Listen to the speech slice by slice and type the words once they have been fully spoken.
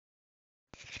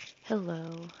Hello,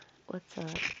 what's up?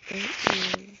 It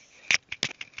is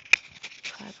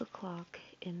 5 o'clock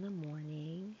in the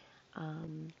morning.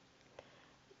 Um,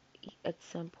 at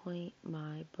some point,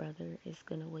 my brother is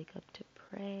gonna wake up to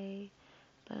pray,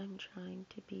 but I'm trying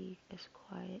to be as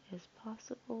quiet as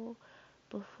possible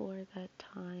before that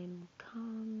time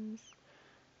comes.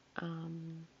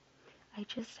 Um, I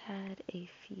just had a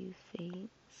few things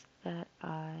that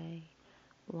I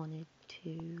wanted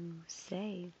to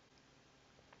say,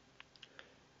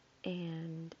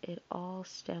 and it all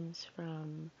stems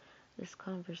from this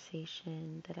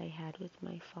conversation that I had with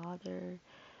my father,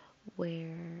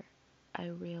 where I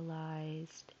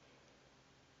realized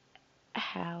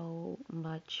how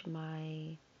much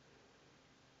my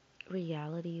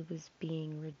reality was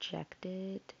being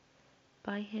rejected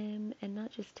by him, and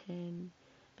not just him,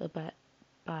 but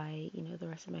by the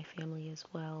rest of my family as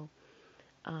well.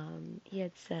 He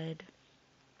had said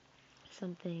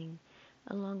something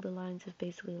along the lines of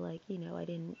basically like, I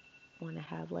didn't want to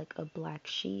have like a black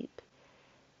sheep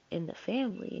in the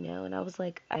family. And I was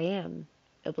like, I am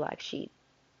a black sheep.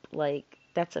 Like,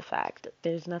 that's a fact.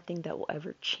 There's nothing that will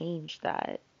ever change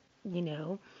that, you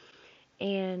know?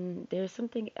 And there's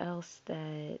something else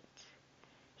that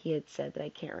he had said that I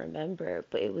can't remember,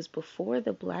 but it was before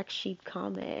the black sheep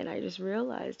comment, and I just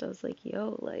realized, I was like,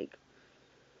 yo, like,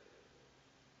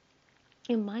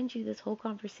 and mind you, this whole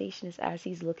conversation is as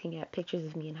he's looking at pictures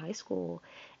of me in high school,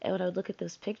 and when I would look at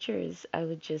those pictures, I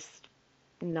would just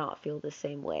not feel the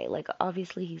same way. Like,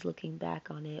 obviously, he's looking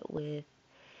back on it with,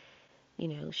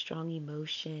 strong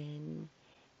emotion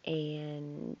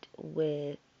and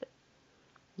with,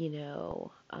 you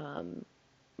know, um,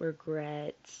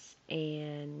 regrets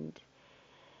and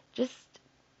just,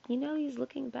 he's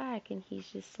looking back and he's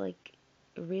just like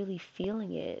really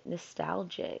feeling it,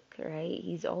 nostalgic, right?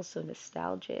 He's also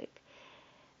nostalgic.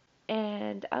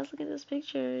 And I was looking at those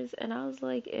pictures and I was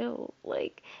like, ew,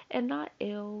 like, and not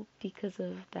ill because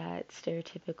of that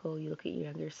stereotypical, you look at your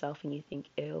younger self and you think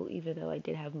ill, even though I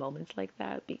did have moments like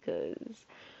that because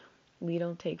we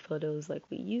don't take photos like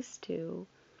we used to,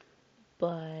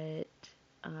 but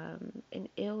and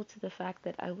ill to the fact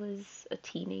that I was a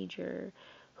teenager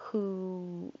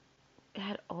who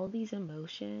had all these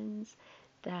emotions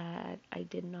that I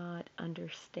did not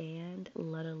understand,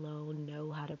 let alone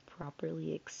know how to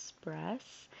properly express.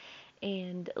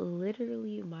 And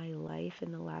literally, my life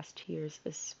in the last 2 years,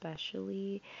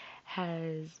 especially,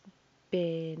 has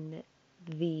been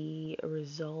the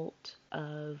result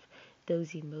of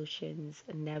those emotions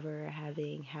never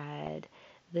having had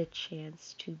the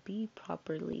chance to be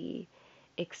properly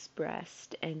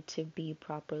expressed and to be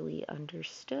properly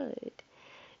understood.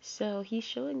 So he's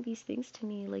showing these things to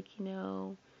me, like,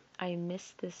 I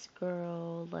miss this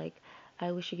girl, like,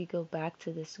 I wish you could go back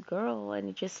to this girl, and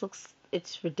it just looks,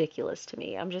 it's ridiculous to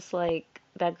me. I'm just like,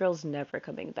 that girl's never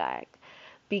coming back.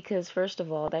 Because, first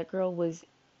of all, that girl was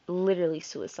literally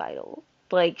suicidal.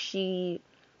 Like, she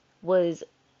was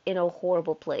in a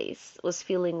horrible place, was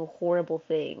feeling horrible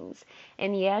things.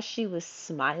 And yeah, she was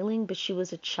smiling, but she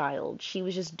was a child. She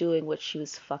was just doing what she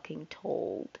was fucking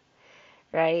told,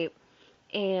 right?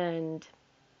 And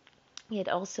he had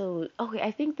also, okay,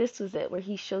 I think this was it, where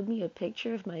he showed me a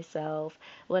picture of myself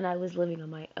when I was living on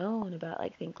my own about, I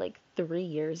think, like 3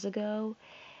 years ago.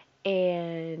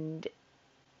 And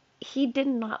he did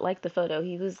not like the photo.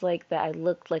 He was like that I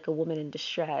looked like a woman in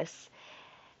distress.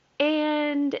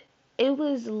 And it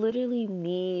was literally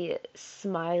me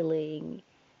smiling,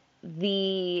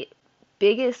 the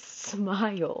biggest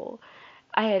smile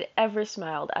I had ever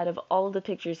smiled out of all of the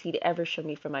pictures he'd ever shown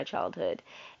me from my childhood.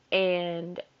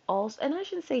 And also, and I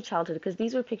shouldn't say childhood because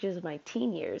these were pictures of my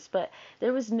teen years, but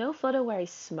there was no photo where I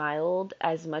smiled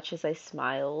as much as I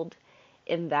smiled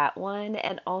in that one.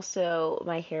 And also,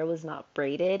 my hair was not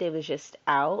braided, it was just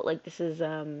out. Like, this is,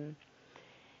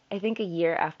 I think a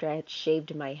year after I had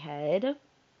shaved my head.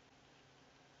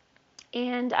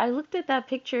 And I looked at that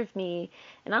picture of me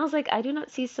and I was like, I do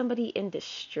not see somebody in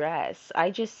distress.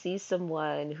 I just see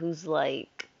someone who's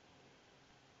like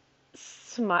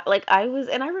smile, like I was.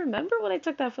 And I remember when I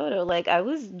took that photo, like I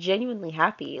was genuinely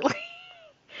happy. Like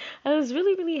I was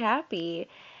really, really happy.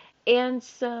 And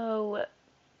so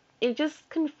it just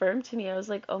confirmed to me. I was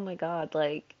like, oh my God,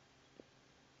 like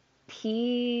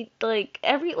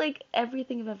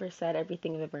everything I've ever said,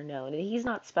 everything I've ever known. And he's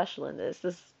not special in this.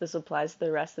 This applies to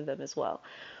the rest of them as well.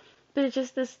 But it's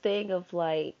just this thing of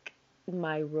like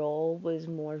my role was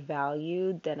more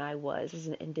valued than I was as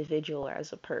an individual or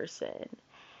as a person.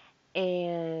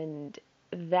 And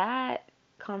that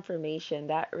confirmation,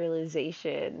 that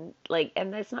realization, like,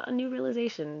 and that's not a new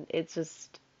realization. It's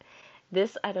just,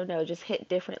 this, I don't know, just hit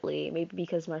differently. Maybe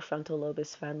because my frontal lobe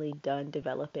is finally done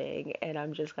developing and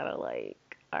I'm just kind of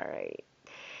like, all right.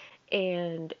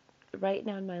 And right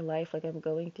now in my life, like I'm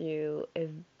going through a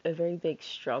very big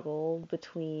struggle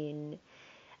between,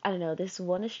 I don't know, this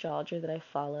one astrologer that I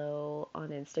follow on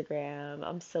Instagram.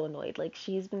 I'm so annoyed. Like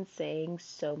she's been saying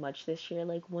so much this year,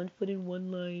 like one foot in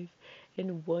one life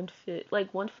and one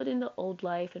foot in the old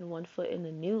life and one foot in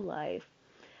the new life.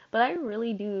 But I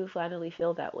really do finally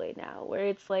feel that way now, where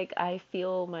it's like I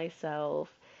feel myself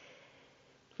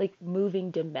like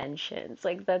moving dimensions.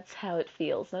 Like that's how it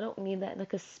feels. And I don't mean that in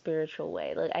like a spiritual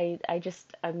way. Like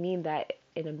I mean that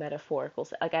in a metaphorical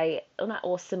sense. Like well, not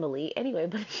all simile anyway,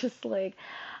 but it's just like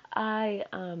I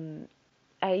um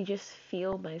I just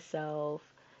feel myself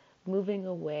moving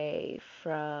away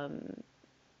from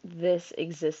this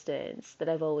existence that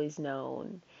I've always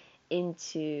known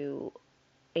into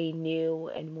a new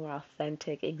and more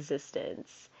authentic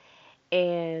existence.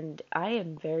 And I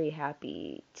am very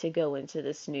happy to go into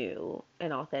this new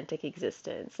and authentic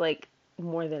existence, like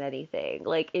more than anything.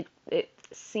 Like it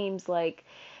seems like,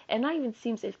 and not even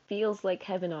seems, it feels like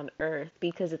heaven on earth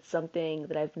because it's something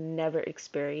that I've never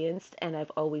experienced and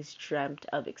I've always dreamt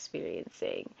of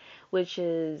experiencing, which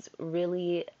is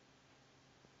really,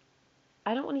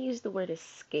 I don't want to use the word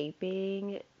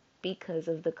escaping because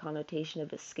of the connotation of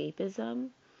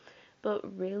escapism,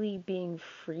 but really being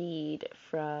freed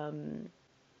from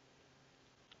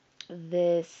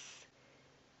this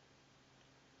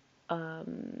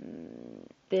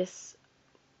this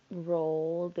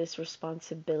role, this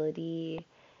responsibility,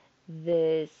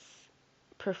 this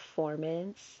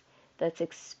performance that's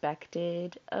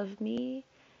expected of me,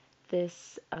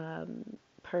 this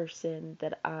person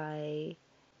that I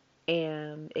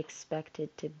am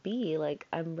expected to be. Like,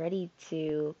 I'm ready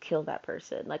to kill that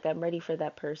person. Like, I'm ready for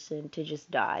that person to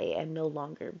just die and no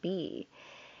longer be.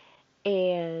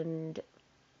 And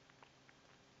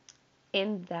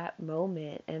in that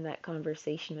moment and that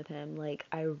conversation with him, like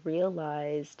I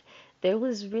realized there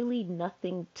was really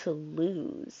nothing to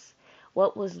lose.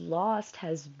 What was lost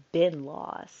has been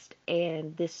lost.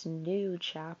 And this new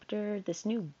chapter, this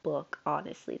new book,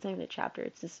 honestly, it's not even a chapter,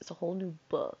 it's a whole new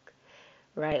book,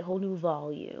 right? Whole new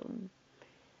volume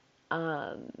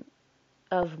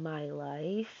of my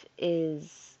life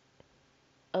is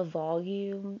a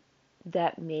volume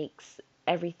that makes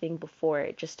everything before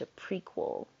it just a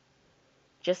prequel,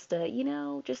 just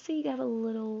just so you have a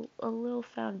little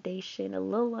foundation, a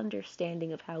little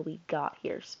understanding of how we got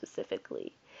here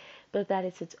specifically, but that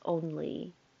is its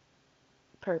only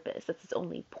purpose, that's its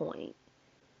only point.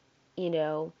 you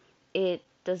know it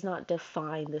does not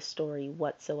define the story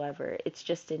whatsoever, it's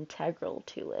just integral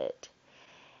to it.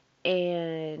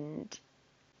 And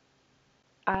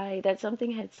that's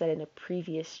something I had said in a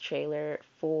previous trailer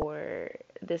for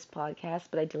this podcast,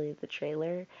 but I deleted the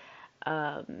trailer.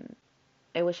 I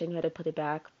wish I knew how to put it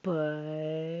back, but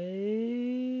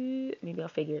maybe I'll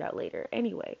figure it out later.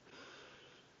 Anyway,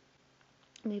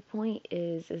 my point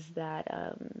is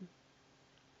that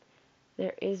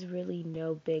there is really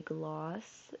no big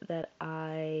loss that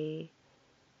I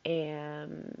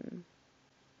am,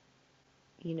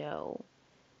 you know,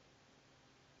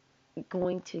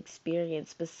 going to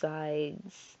experience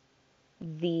besides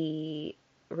the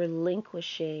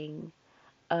relinquishing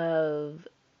of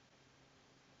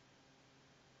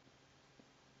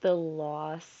the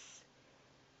loss,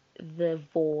 the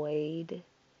void,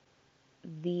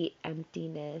 the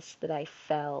emptiness that I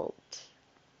felt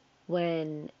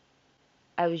when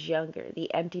I was younger,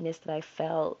 the emptiness that I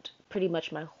felt pretty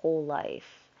much my whole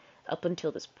life up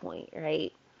until this point,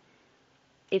 right?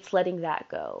 It's letting that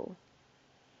go.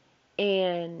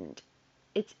 And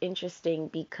it's interesting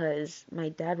because my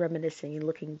dad reminiscing and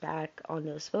looking back on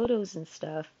those photos and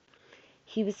stuff,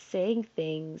 he was saying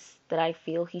things that I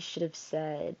feel he should have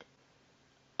said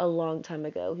a long time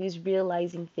ago. He was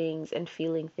realizing things and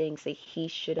feeling things that he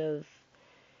should have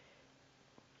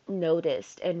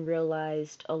noticed and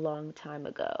realized a long time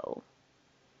ago.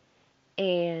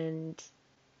 And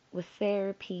with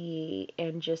therapy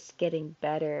and just getting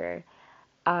better,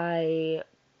 I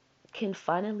can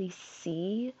finally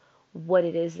see what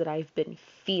it is that I've been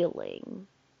feeling,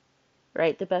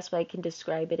 right? The best way I can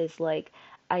describe it is like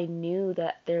I knew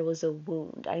that there was a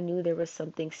wound, I knew there was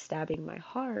something stabbing my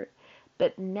heart.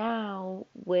 But now,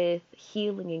 with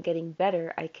healing and getting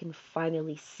better, I can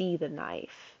finally see the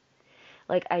knife.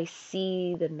 Like, I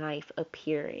see the knife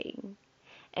appearing.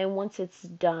 And once it's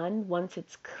done, once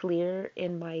it's clear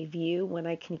in my view, when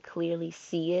I can clearly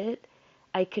see it,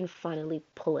 I can finally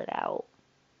pull it out,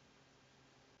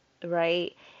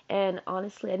 right? And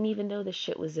honestly, I didn't even know the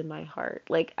shit was in my heart.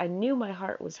 Like, I knew my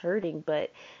heart was hurting,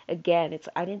 but again,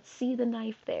 I didn't see the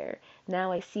knife there.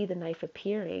 Now I see the knife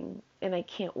appearing, and I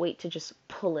can't wait to just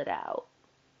pull it out,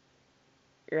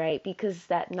 right? Because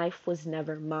that knife was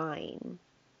never mine.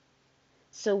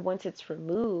 So once it's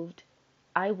removed,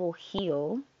 I will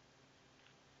heal,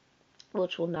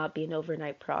 which will not be an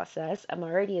overnight process. I'm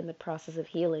already in the process of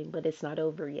healing, but it's not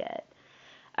over yet.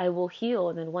 I will heal,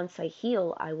 and then once I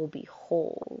heal, I will be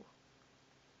whole,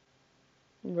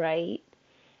 right?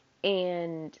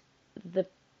 And the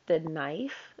the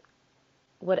knife,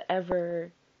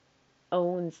 whatever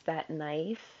owns that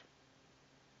knife,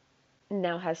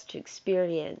 now has to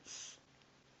experience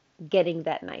getting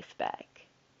that knife back.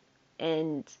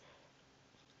 And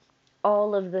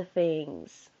all of the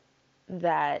things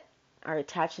that are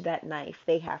attached to that knife,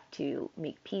 they have to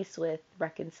make peace with,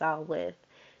 reconcile with,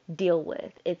 deal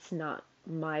with. It's not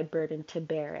my burden to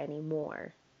bear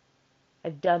anymore.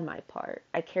 I've done my part.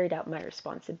 I carried out my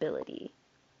responsibility.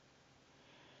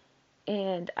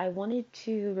 And I wanted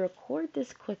to record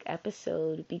this quick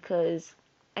episode because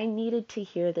I needed to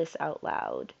hear this out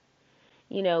loud.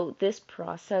 You know, this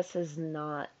process has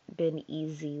not been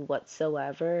easy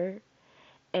whatsoever.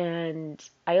 And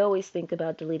I always think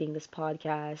about deleting this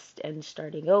podcast and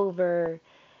starting over,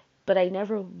 but I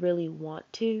never really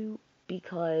want to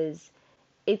because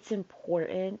it's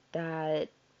important that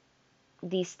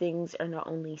these things are not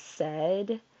only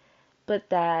said, but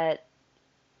that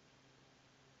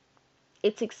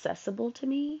it's accessible to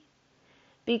me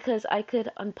because I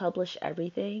could unpublish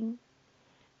everything,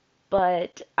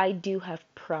 but I do have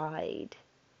pride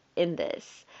in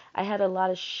this. I had a lot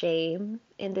of shame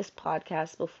in this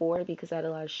podcast before because I had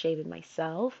a lot of shame in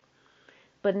myself,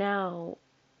 but now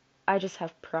I just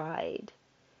have pride.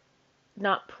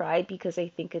 Not pride because I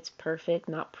think it's perfect,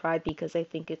 not pride because I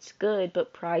think it's good,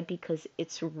 but pride because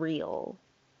it's real.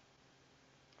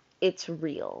 It's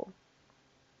real.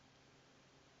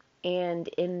 And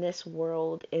in this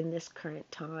world, in this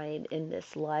current time, in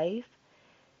this life,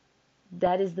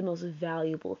 that is the most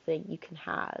valuable thing you can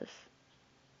have,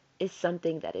 is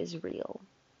something that is real.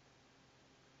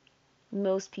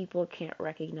 Most people can't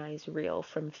recognize real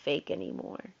from fake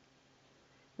anymore.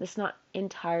 It's not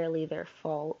entirely their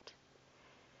fault,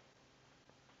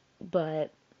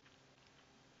 but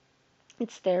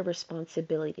it's their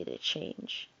responsibility to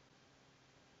change.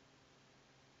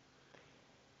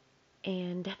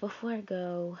 And before I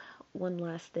go, one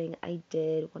last thing I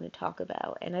did want to talk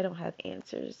about, and I don't have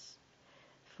answers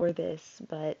for this,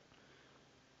 but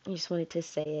I just wanted to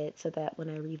say it so that when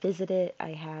I revisit it,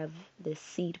 I have this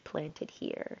seed planted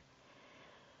here.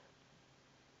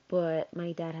 But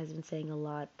my dad has been saying a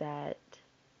lot that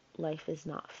life is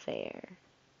not fair.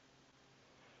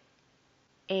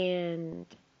 And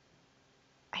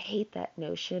I hate that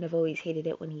notion. I've always hated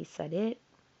it when he said it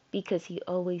because he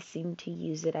always seemed to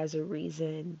use it as a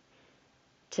reason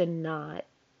to not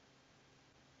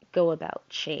go about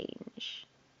change.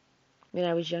 When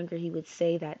I was younger, he would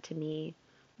say that to me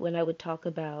when I would talk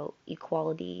about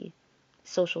equality,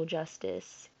 social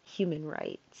justice, human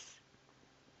rights.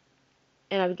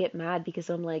 And I would get mad because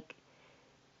I'm like,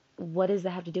 what does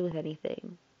that have to do with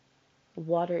anything?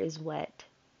 Water is wet.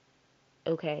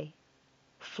 Okay.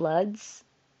 Floods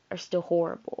are still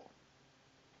horrible.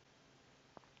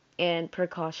 And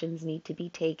precautions need to be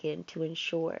taken to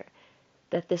ensure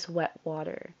that this wet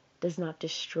water does not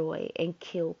destroy and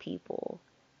kill people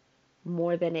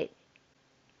more than it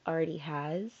already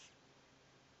has.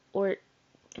 Or, I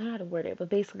don't know how to word it, but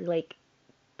basically, like,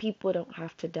 people don't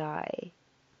have to die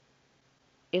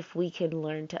if we can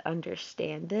learn to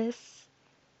understand this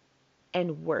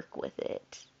and work with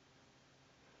it.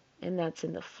 And that's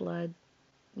in the flood,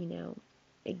 you know,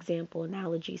 example,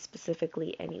 analogy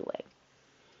specifically, anyway.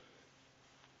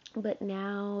 But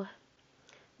now,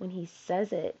 when he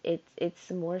says it,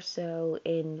 it's more so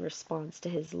in response to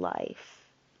his life.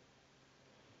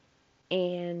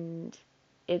 And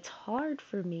it's hard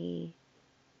for me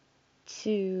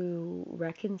to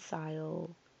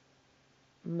reconcile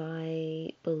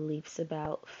my beliefs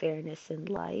about fairness in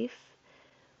life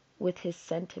with his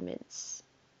sentiments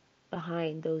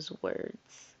behind those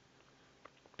words,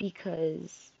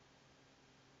 because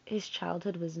his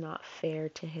childhood was not fair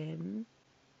to him.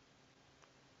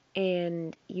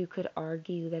 And you could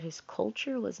argue that his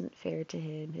culture wasn't fair to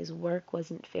him, his work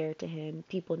wasn't fair to him,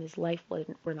 people in his life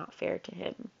were not fair to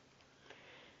him.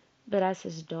 But as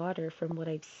his daughter, from what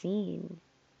I've seen,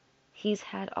 he's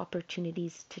had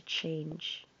opportunities to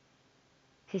change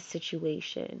his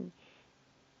situation,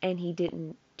 and he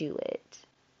didn't do it.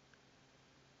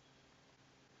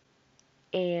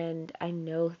 And I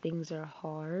know things are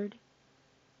hard,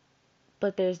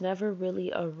 But there's never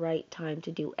really a right time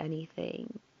to do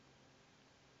anything.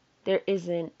 There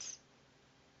isn't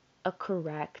a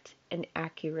correct, an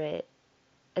accurate,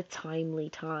 a timely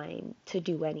time to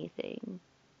do anything.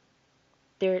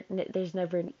 There's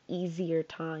never an easier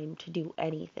time to do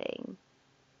anything.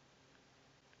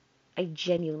 I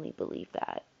genuinely believe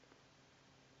that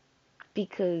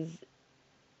because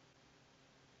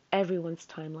everyone's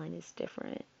timeline is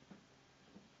different.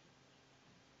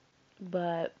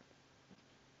 But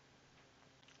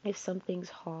if something's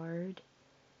hard,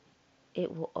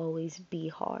 it will always be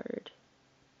hard.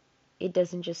 It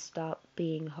doesn't just stop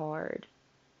being hard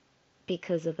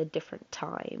because of a different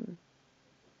time.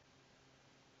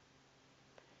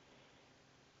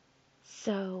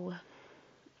 So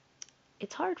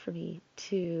it's hard for me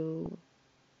to,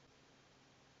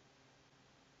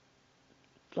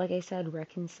 like I said,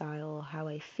 reconcile how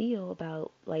I feel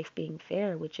about life being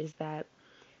fair, which is that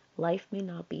life may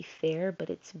not be fair, but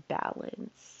it's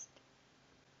balanced.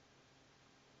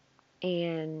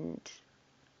 And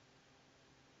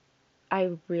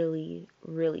I really,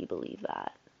 really believe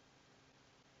that.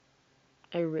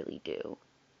 I really do.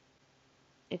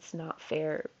 It's not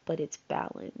fair, but it's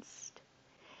balanced.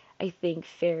 I think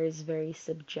fair is very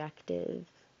subjective.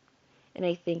 And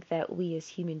I think that we as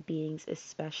human beings,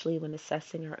 especially when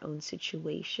assessing our own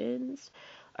situations,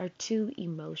 are too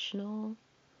emotional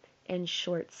and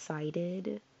short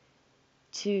sighted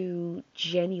to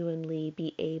genuinely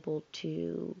be able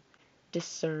to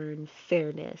discern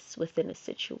fairness within a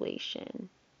situation.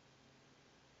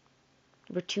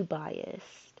 We're too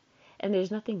biased. And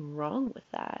there's nothing wrong with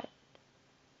that.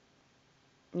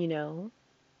 You know,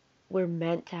 we're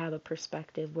meant to have a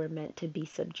perspective, we're meant to be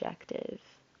subjective.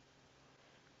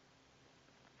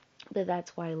 But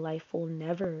that's why life will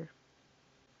never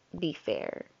be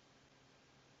fair,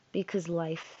 because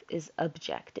life is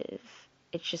objective.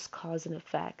 It's just cause and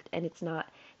effect, and it's not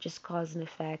just cause and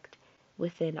effect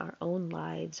within our own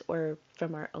lives or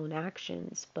from our own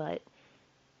actions, but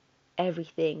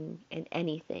everything and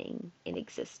anything in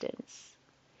existence.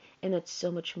 And that's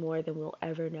so much more than we'll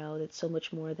ever know, that's so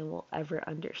much more than we'll ever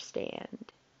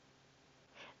understand.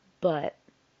 But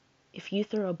if you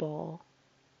throw a ball,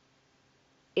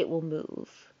 it will move.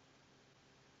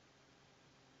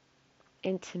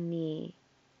 And to me,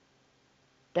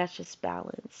 that's just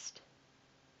balanced.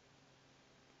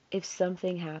 If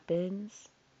something happens,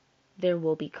 there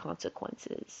will be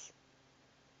consequences.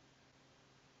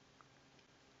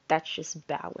 That's just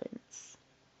balance.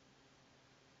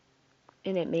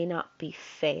 And it may not be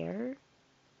fair,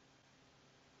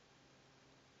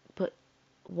 but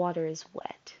water is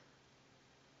wet.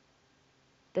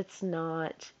 That's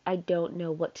not, I don't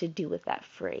know what to do with that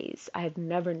phrase. I have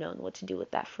never known what to do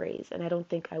with that phrase, and I don't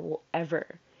think I will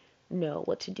ever know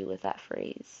what to do with that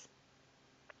phrase.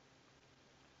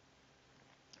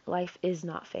 Life is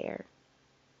not fair.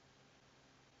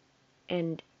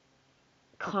 And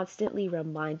constantly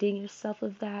reminding yourself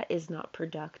of that is not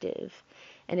productive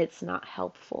and it's not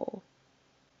helpful.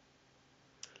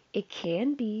 It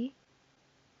can be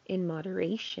in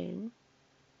moderation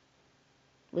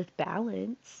with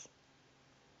balance,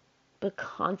 but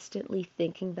constantly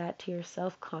thinking that to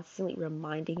yourself, constantly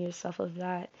reminding yourself of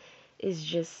that is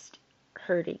just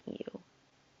hurting you.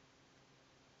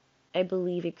 I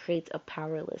believe it creates a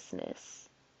powerlessness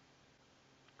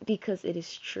because it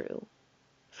is true.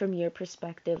 From your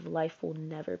perspective, life will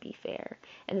never be fair.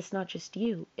 And it's not just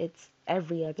you, it's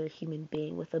every other human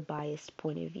being with a biased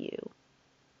point of view.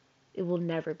 It will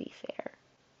never be fair.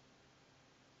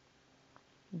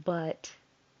 But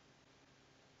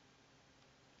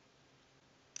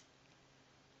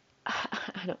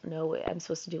I don't know what I'm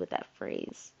supposed to do with that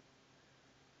phrase.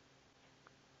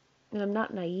 And I'm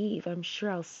not naive. I'm sure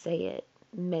I'll say it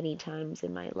many times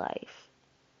in my life.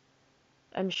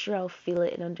 I'm sure I'll feel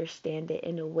it and understand it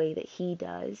in a way that he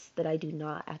does, that I do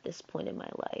not at this point in my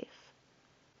life.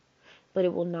 But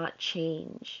it will not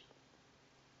change.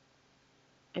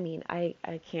 I mean, I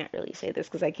can't really say this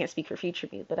because I can't speak for future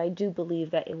me, but I do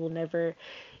believe that it will never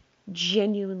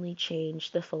genuinely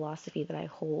change the philosophy that I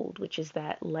hold, which is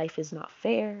that life is not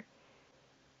fair,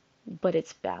 but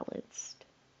it's balanced.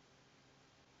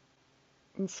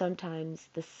 And sometimes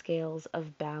the scales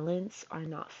of balance are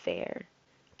not fair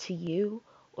to you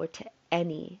or to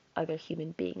any other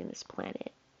human being in this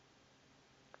planet.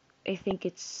 I think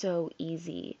it's so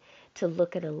easy to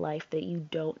look at a life that you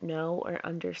don't know or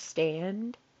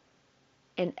understand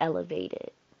and elevate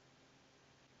it.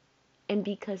 And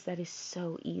because that is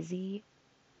so easy,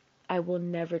 I will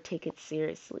never take it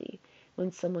seriously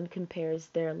when someone compares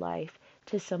their life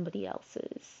to somebody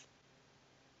else's.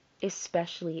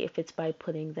 especially if it's by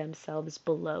putting themselves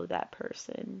below that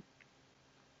person.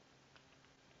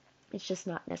 It's just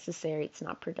not necessary, it's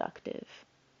not productive,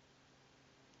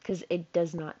 because it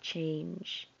does not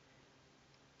change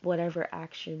whatever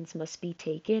actions must be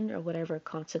taken or whatever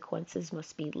consequences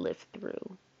must be lived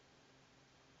through.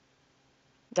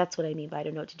 That's what I mean by I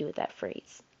don't know what to do with that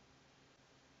phrase.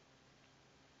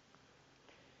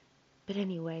 But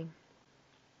anyway,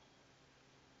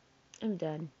 I'm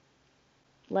done.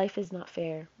 Life is not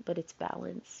fair, but it's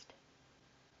balanced.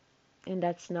 And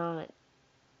that's not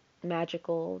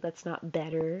magical, that's not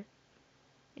better.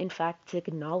 In fact, it's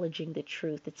acknowledging the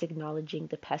truth, it's acknowledging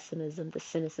the pessimism, the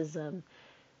cynicism,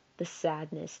 the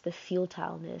sadness, the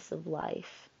futileness of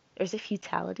life. Or is it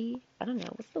futility? I don't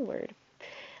know. What's the word?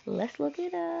 Let's look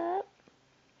it up.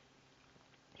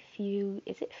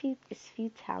 Is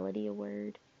futility a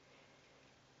word?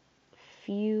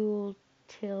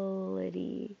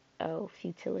 Futility. Oh,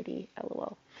 futility.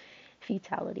 LOL.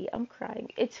 Futility. I'm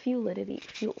crying. It's futility.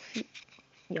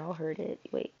 Y'all heard it.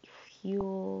 Wait.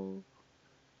 Futility.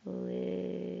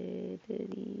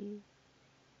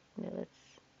 No,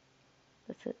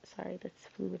 that's it. Sorry, that's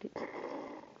fluidity.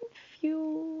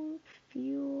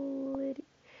 Fluidity.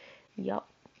 Yup.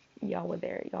 Y'all were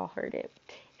there. Y'all heard it.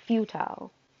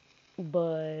 Futile.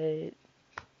 But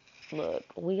look,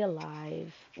 we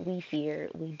alive. We here.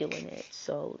 We doing it.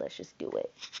 So let's just do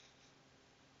it.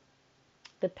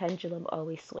 The pendulum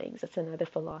always swings. That's another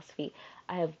philosophy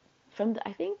I have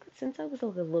I think since I was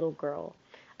like a little girl.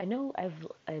 I know I've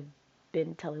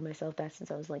been telling myself that since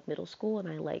I was like middle school, and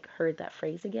I like heard that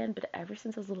phrase again, but ever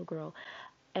since I was a little girl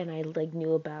and I like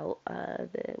knew about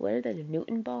the what are they, the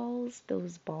Newton balls,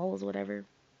 those balls, whatever.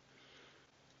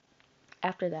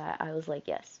 After that, I was like,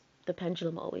 yes, the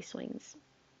pendulum always swings.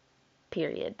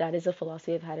 Period. That is a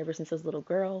philosophy I've had ever since I was a little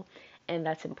girl, and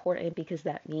that's important because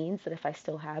that means that if I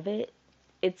still have it,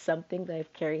 it's something that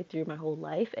I've carried through my whole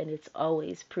life, and it's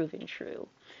always proven true.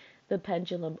 The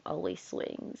pendulum always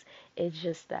swings. It's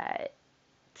just that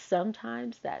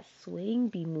sometimes that swing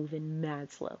be moving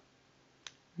mad slow,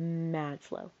 mad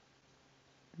slow,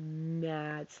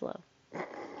 mad slow,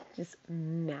 just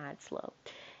mad slow.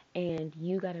 And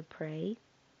you gotta pray,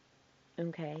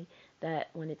 okay, that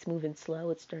when it's moving slow,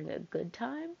 it's during a good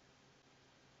time.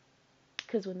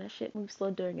 Because when that shit moves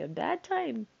slow during a bad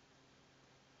time,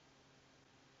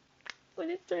 when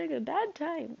it's during a bad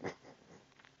time,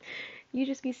 you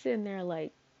just be sitting there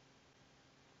like,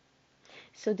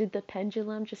 so did the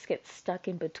pendulum just get stuck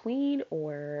in between,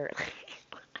 or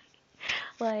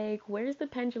like, where's the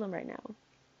pendulum right now?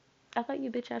 I thought you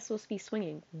bitch ass supposed to be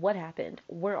swinging. What happened?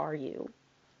 Where are you?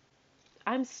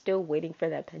 I'm still waiting for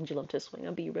that pendulum to swing.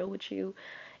 I'll be real with you.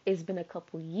 It's been a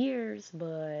couple years,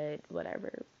 but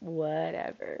whatever.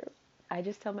 Whatever. I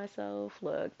just tell myself,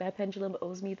 look, that pendulum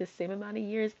owes me the same amount of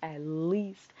years at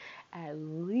least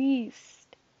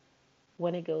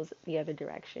when it goes the other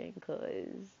direction,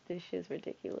 because this shit's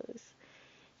ridiculous.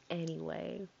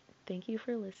 Anyway, thank you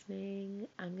for listening.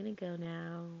 I'm gonna go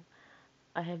now.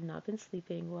 I have not been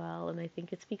sleeping well, and I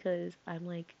think it's because I'm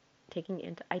like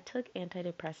I took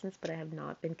antidepressants, but I have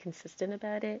not been consistent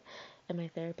about it. And my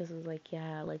therapist was like,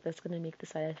 yeah, like that's gonna make the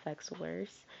side effects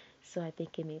worse. So I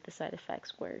think it made the side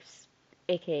effects worse.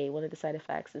 AKA, one of the side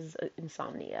effects is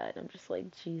insomnia. And I'm just like,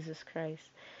 Jesus Christ.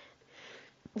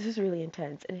 This is really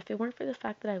intense. And if it weren't for the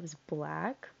fact that I was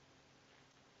black,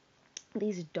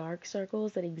 these dark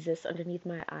circles that exist underneath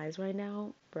my eyes right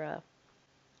now, bruh,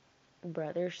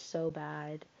 they're so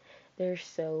bad. They're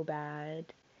so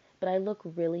bad. But I look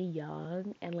really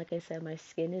young, and like I said, my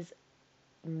skin is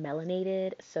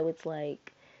melanated, so it's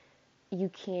like you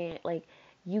can't like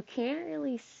you can't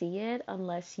really see it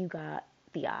unless you got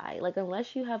the eye. Like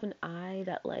unless you have an eye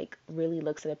that like really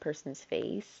looks at a person's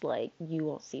face, like you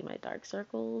won't see my dark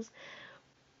circles,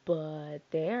 but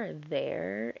they're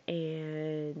there,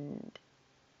 and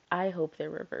I hope they're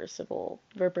oh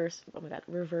my god,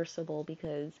 reversible,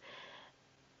 because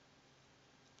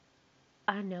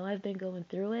I know I've been going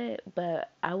through it, but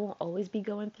I won't always be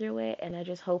going through it. And I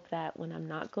just hope that when I'm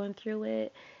not going through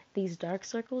it, these dark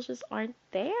circles just aren't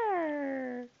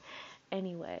there.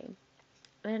 Anyway,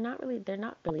 they're not really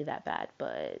that bad,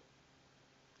 but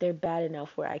they're bad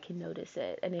enough where I can notice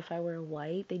it. And if I were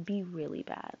white, they'd be really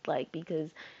bad. Like,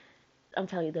 because I'm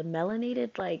telling you, the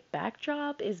melanated, like,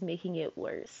 backdrop is making it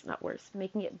worse. Not worse,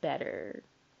 making it better.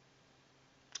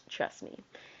 Trust me.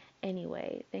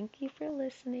 Anyway, thank you for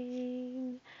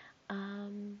listening.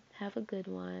 Have a good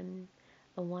one.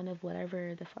 A one of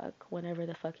whatever the fuck, whenever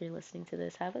the fuck you're listening to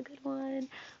this. Have a good one.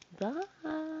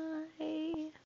 Bye.